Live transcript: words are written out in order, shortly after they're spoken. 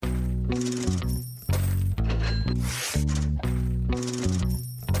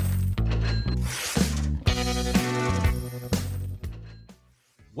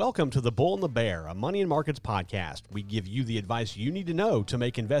Welcome to The Bull and the Bear, a money and markets podcast. We give you the advice you need to know to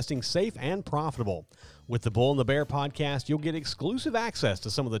make investing safe and profitable. With The Bull and the Bear podcast, you'll get exclusive access to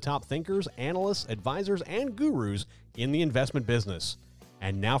some of the top thinkers, analysts, advisors, and gurus in the investment business.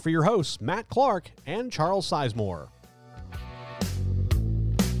 And now for your hosts, Matt Clark and Charles Sizemore.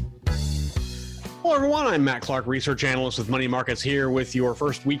 Hello, everyone. I'm Matt Clark, research analyst with Money Markets, here with your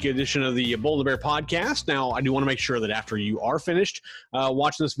first week edition of the Bull and the Bear podcast. Now, I do want to make sure that after you are finished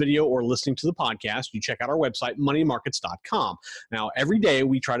watching this video or listening to the podcast, you check out our website, moneymarkets.com. Now, every day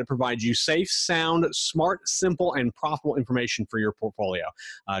we try to provide you safe, sound, smart, simple, and profitable information for your portfolio.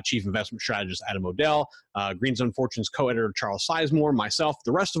 Chief Investment Strategist Adam O'Dell, Green Zone Fortune's co-editor Charles Sizemore, myself,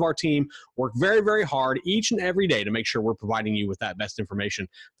 the rest of our team work very, very hard each and every day to make sure we're providing you with that best information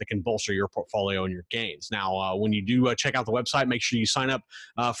that can bolster your portfolio and your gains. Now, when you do check out the website, make sure you sign up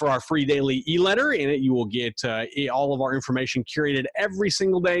for our free daily e-letter. In it, you will get all of our information curated every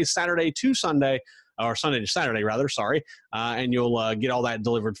single day, Saturday to Sunday, or Sunday to Saturday, rather, sorry. And you'll get all that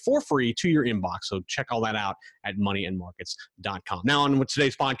delivered for free to your inbox. So check all that out at moneyandmarkets.com. Now, on with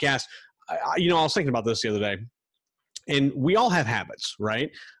today's podcast, I was thinking about this the other day, and we all have habits, right?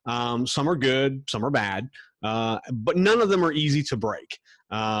 Some are good, some are bad, but none of them are easy to break,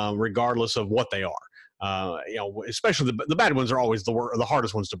 regardless of what they are. Especially the bad ones are always the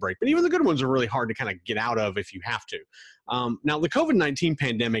hardest ones to break, but even the good ones are really hard to kind of get out of if you have to. Now, the COVID-19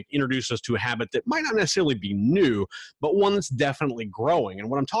 pandemic introduced us to a habit that might not necessarily be new, but one that's definitely growing. And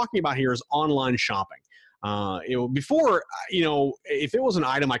what I'm talking about here is online shopping. Before, if it was an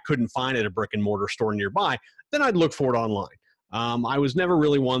item I couldn't find at a brick and mortar store nearby, then I'd look for it online. I was never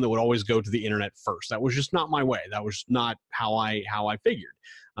really one that would always go to the internet first. That was just not my way. That was not how I figured.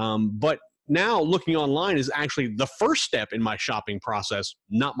 But now looking online is actually the first step in my shopping process,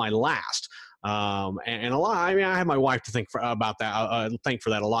 not my last. And a lot, I have my wife to thank for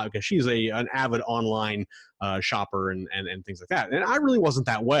that a lot, because she's an avid online shopper and things like that. And I really wasn't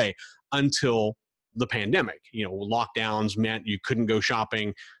that way until the pandemic. Lockdowns meant you couldn't go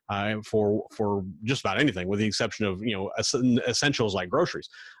shopping for just about anything, with the exception of essentials like groceries.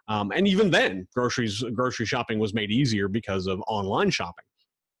 And even then, grocery shopping was made easier because of online shopping.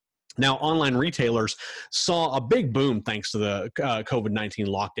 Now, online retailers saw a big boom thanks to the COVID-19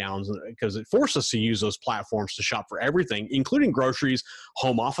 lockdowns, because it forced us to use those platforms to shop for everything, including groceries,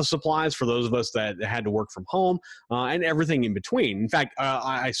 home office supplies for those of us that had to work from home, and everything in between. In fact,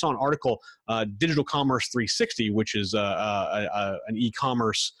 I saw an article, Digital Commerce 360, which is an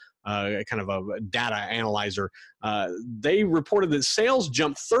e-commerce kind of a data analyzer. They reported that sales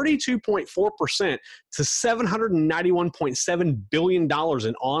jumped 32.4% to $791.7 billion in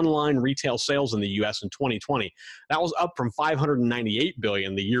online retail sales in the U.S. in 2020. That was up from $598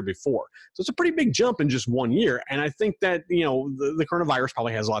 billion the year before. So it's a pretty big jump in just 1 year. And I think that, the coronavirus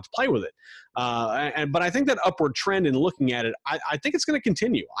probably has a lot to play with it. But I think that upward trend in looking at it, I think it's going to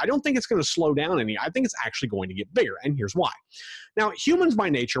continue. I don't think it's going to slow down any. I think it's actually going to get bigger. And here's why. Now, humans by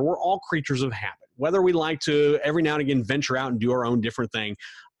nature, we're all creatures of habit. Whether we like to every now and again venture out and do our own different thing,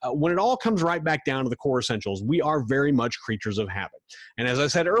 when it all comes right back down to the core essentials, we are very much creatures of habit. And as I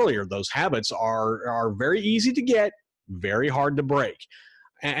said earlier, those habits are very easy to get, very hard to break.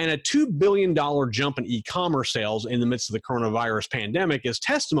 And a $2 billion jump in e-commerce sales in the midst of the coronavirus pandemic is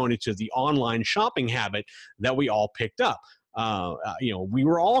testimony to the online shopping habit that we all picked up. We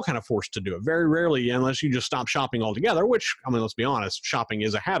were all kind of forced to do it. Very rarely, unless you just stop shopping altogether, which, let's be honest, shopping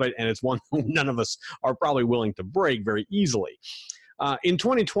is a habit, and it's one none of us are probably willing to break very easily. In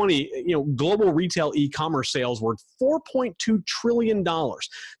 2020, global retail e-commerce sales were $4.2 trillion. That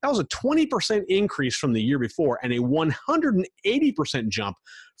was a 20% increase from the year before, and a 180% jump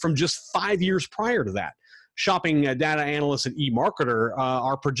from just 5 years prior to that. Shopping data analysts at eMarketer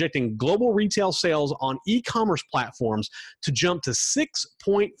are projecting global retail sales on e-commerce platforms to jump to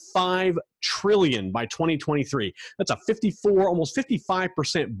 $6.5 trillion by 2023. That's a almost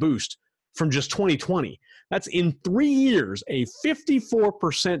 55% boost from just 2020. That's in 3 years, a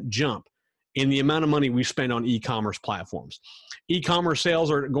 54% jump in the amount of money we spend on e-commerce platforms. E-commerce sales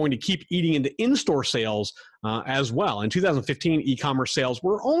are going to keep eating into in-store sales as well. In 2015, e-commerce sales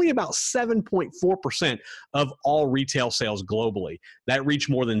were only about 7.4% of all retail sales globally. That reached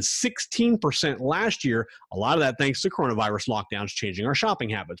more than 16% last year. A lot of that thanks to coronavirus lockdowns changing our shopping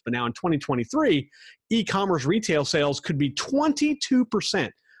habits. But now in 2023, e-commerce retail sales could be 22%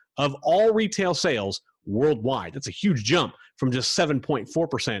 of all retail sales worldwide. That's a huge jump from just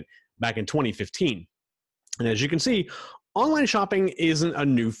 7.4% back in 2015. And as you can see, online shopping isn't a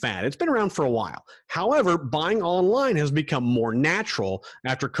new fad. It's been around for a while. However, buying online has become more natural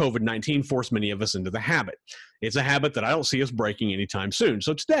after COVID-19 forced many of us into the habit. It's a habit that I don't see us breaking anytime soon.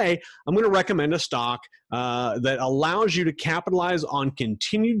 So today, I'm going to recommend a stock that allows you to capitalize on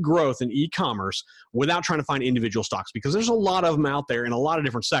continued growth in e-commerce without trying to find individual stocks, because there's a lot of them out there in a lot of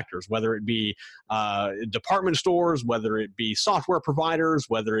different sectors, whether it be department stores, whether it be software providers,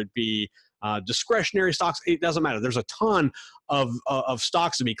 whether it be discretionary stocks. It doesn't matter. There's a ton of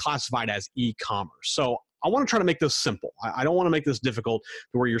stocks to be classified as e-commerce. So I want to try to make this simple. I don't want to make this difficult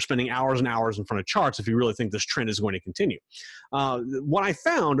to where you're spending hours and hours in front of charts if you really think this trend is going to continue. What I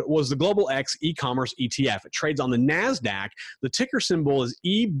found was the Global X e-commerce ETF. It trades on the NASDAQ. The ticker symbol is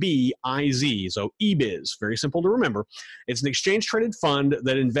EBIZ, so EBIZ. Very simple to remember. It's an exchange-traded fund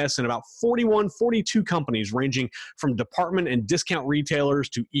that invests in about 42 companies ranging from department and discount retailers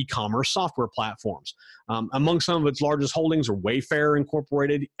to e-commerce software platforms. Among some of its largest holdings are Wayfair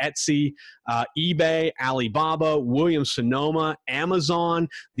Incorporated, Etsy, eBay, Alibaba, Williams-Sonoma, Amazon.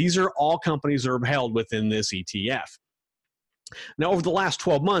 These are all companies that are held within this ETF. Now, over the last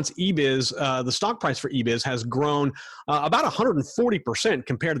 12 months, EBIZ, the stock price for EBIZ has grown about 140%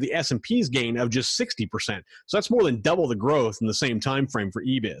 compared to the S&P's gain of just 60%. So that's more than double the growth in the same time frame for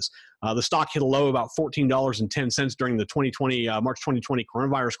EBIZ. The stock hit a low about $14.10 during the March 2020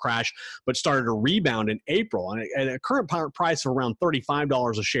 coronavirus crash, but started to rebound in April. And at a current price of around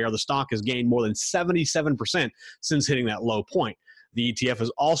 $35 a share, the stock has gained more than 77% since hitting that low point. The ETF has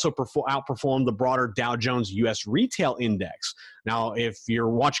also outperformed the broader Dow Jones U.S. Retail Index. Now, if you're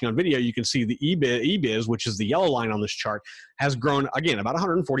watching on video, you can see the EBIZ, which is the yellow line on this chart, has grown, again, about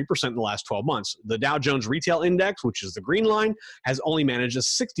 140% in the last 12 months. The Dow Jones Retail Index, which is the green line, has only managed a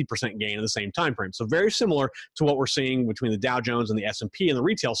 60% gain in the same time frame. So very similar to what we're seeing between the Dow Jones and the S&P in the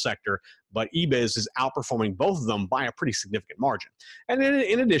retail sector, but EBIZ is outperforming both of them by a pretty significant margin. And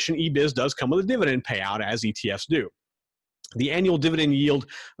in addition, EBIZ does come with a dividend payout, as ETFs do. The annual dividend yield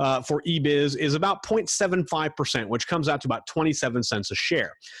for EBIZ is about 0.75%, which comes out to about 27 cents a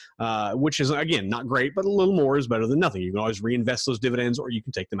share, which is, again, not great, but a little more is better than nothing. You can always reinvest those dividends, or you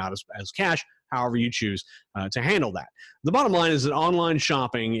can take them out as cash, however you choose to handle that. The bottom line is that online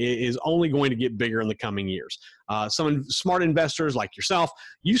shopping is only going to get bigger in the coming years. Some smart investors like yourself,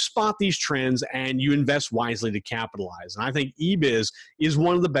 you spot these trends and you invest wisely to capitalize. And I think EBIZ is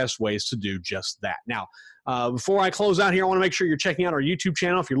one of the best ways to do just that. Now, before I close out here, I want to make sure you're checking out our YouTube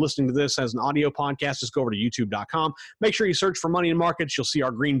channel. If you're listening to this as an audio podcast, just go over to youtube.com. Make sure you search for Money in Markets. You'll see our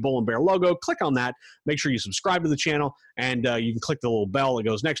green bull and bear logo. Click on that. Make sure you subscribe to the channel, and you can click the little bell that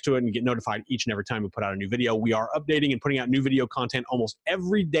goes next to it and get notified each and every time we put out a new video. We are updating and putting out new video content almost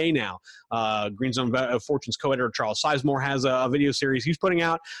every day now. Green Zone of Fortune's co-editor Charles Sizemore has a video series he's putting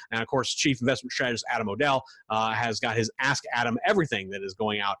out, and of course, Chief Investment Strategist Adam O'Dell has got his Ask Adam Everything that is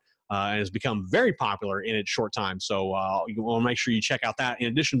going out and has become very popular in its short time. So you want to make sure you check out that. In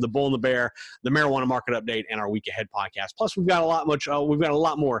addition to the Bull and the Bear, the Marijuana Market Update, and our Week Ahead podcast. Plus, we've got a lot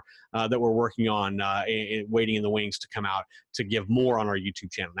more that we're working on, waiting in the wings to come out to give more on our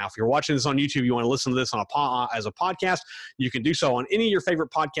YouTube channel. Now, if you're watching this on YouTube, you want to listen to this on as a podcast, you can do so on any of your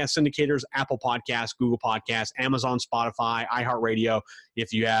favorite podcast syndicators: Apple Podcasts, Google Podcasts, Amazon, Spotify, iHeartRadio.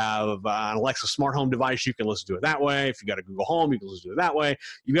 If you have an Alexa smart home device, you can listen to it that way. If you've got a Google Home, you can listen to it that way.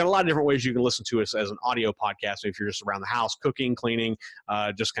 You've got a lot of different ways you can listen to us as an audio podcast. So if you're just around the house, cooking, cleaning,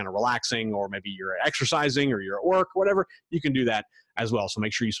 just kind of relaxing, or maybe you're exercising or you're at work, whatever, you can do that as well. So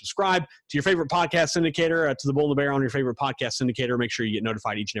make sure you subscribe to your favorite podcast syndicator, to the Bull and the Bear on your favorite podcast syndicator. Make sure you get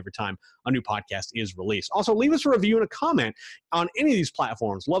notified each and every time a new podcast is released. Also, leave us a review and a comment on any of these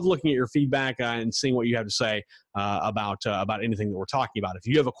platforms. Love looking at your feedback and seeing what you have to say about anything that we're talking about. If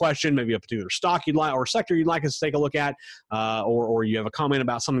you have a question, maybe a particular stock you'd like or sector you'd like us to take a look at, or you have a comment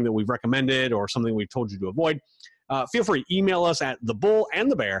about something that we've recommended or something we've told you to avoid, feel free to email us at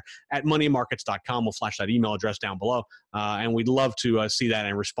thebullandthebear@moneymarkets.com. We'll flash that email address down below, and we'd love to see that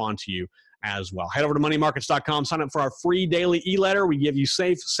and respond to you as well. Head over to moneymarkets.com, sign up for our free daily e-letter. We give you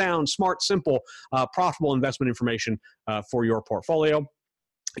safe, sound, smart, simple, profitable investment information for your portfolio.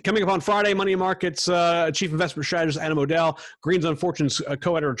 Coming up on Friday, Money in Markets Chief Investment Strategist Adam O'Dell, Green Zone Fortune's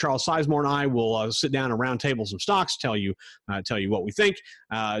co-editor Charles Sizemore, and I will sit down and round table some stocks, tell you what we think.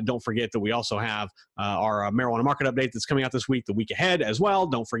 Don't forget that we also have our Marijuana Market Update that's coming out this week, the week ahead as well.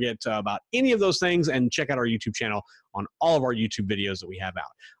 Don't forget about any of those things, and check out our YouTube channel on all of our YouTube videos that we have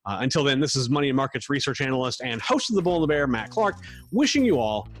out. Until then, this is Money in Markets research analyst and host of the Bull and the Bear, Matt Clark, wishing you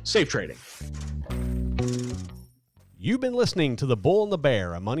all safe trading. You've been listening to The Bull and the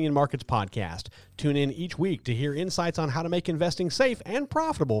Bear, a Money in Markets podcast. Tune in each week to hear insights on how to make investing safe and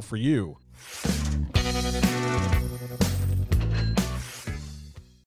profitable for you.